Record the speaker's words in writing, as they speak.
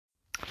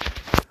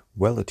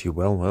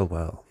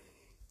Well.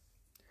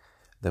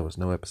 There was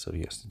no episode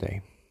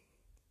yesterday.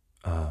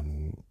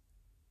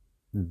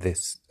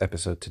 This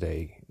episode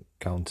today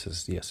counts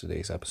as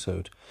yesterday's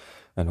episode,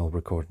 and I'll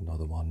record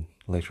another one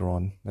later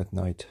on at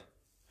night.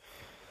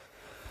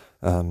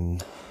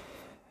 It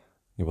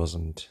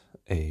wasn't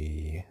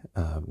a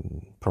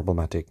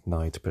problematic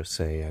night per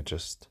se. I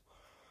just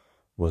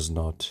was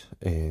not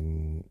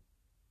in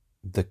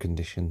the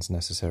conditions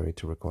necessary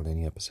to record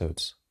any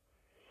episodes.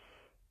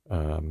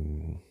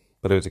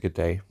 But it was a good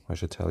day, I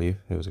should tell you.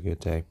 It was a good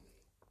day.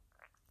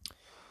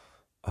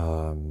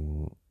 I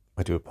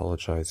do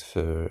apologize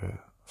for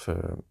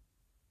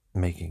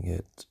making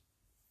it,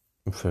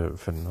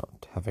 for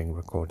not having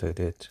recorded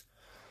it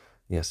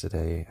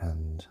yesterday,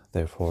 and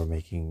therefore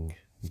making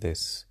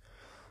this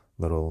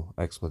little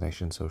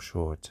explanation so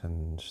short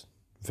and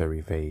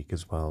very vague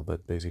as well.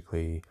 But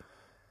basically,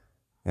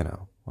 I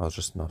was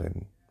just not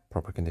in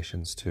proper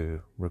conditions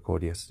to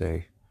record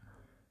yesterday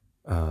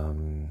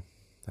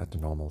at the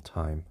normal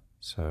time.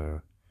 So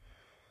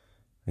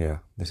yeah,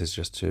 this is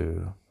just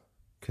to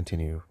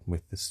continue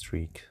with the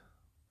streak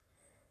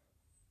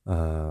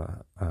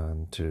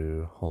and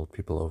to hold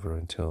people over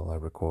until I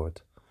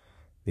record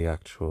the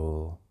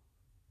actual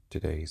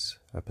today's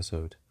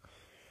episode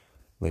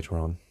later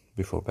on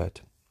before bed.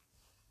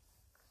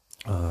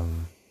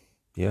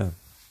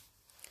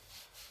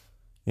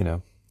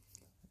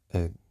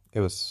 It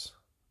was,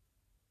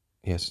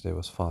 yesterday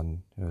was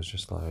fun. It was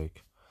just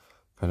like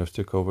kind of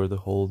took over the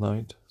whole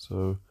night,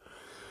 so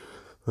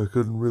I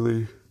couldn't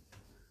really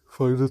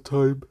find the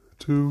time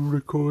to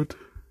record.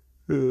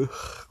 And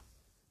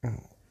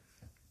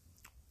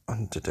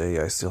today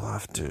I still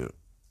have to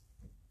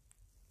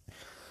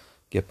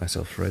get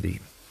myself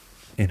ready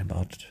in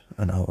about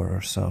an hour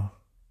or so.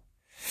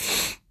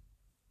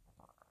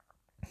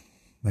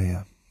 But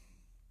yeah,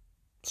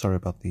 sorry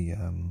about the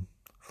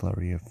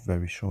flurry of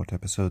very short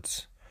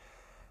episodes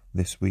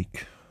this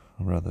week,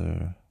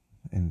 rather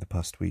in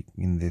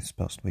this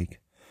past week.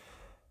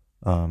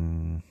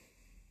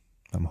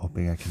 I'm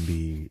hoping I can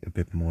be a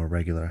bit more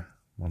regular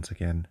once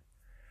again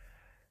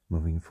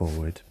moving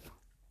forward.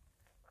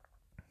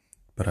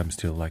 But I'm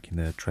still like in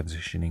the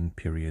transitioning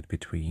period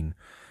between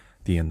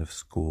the end of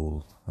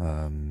school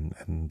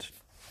and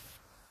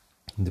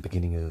the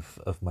beginning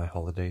of my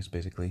holidays,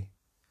 basically.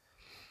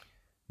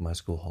 My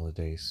school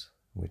holidays,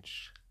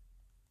 which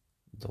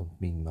don't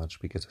mean much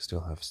because I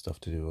still have stuff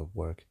to do at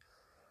work.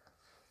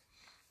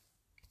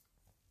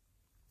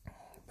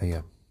 But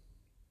yeah,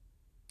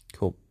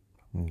 cool.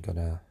 I'm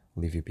gonna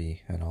leave you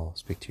be and I'll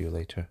speak to you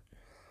later.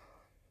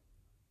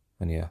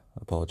 And yeah,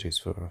 apologies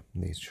for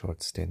these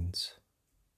short stints.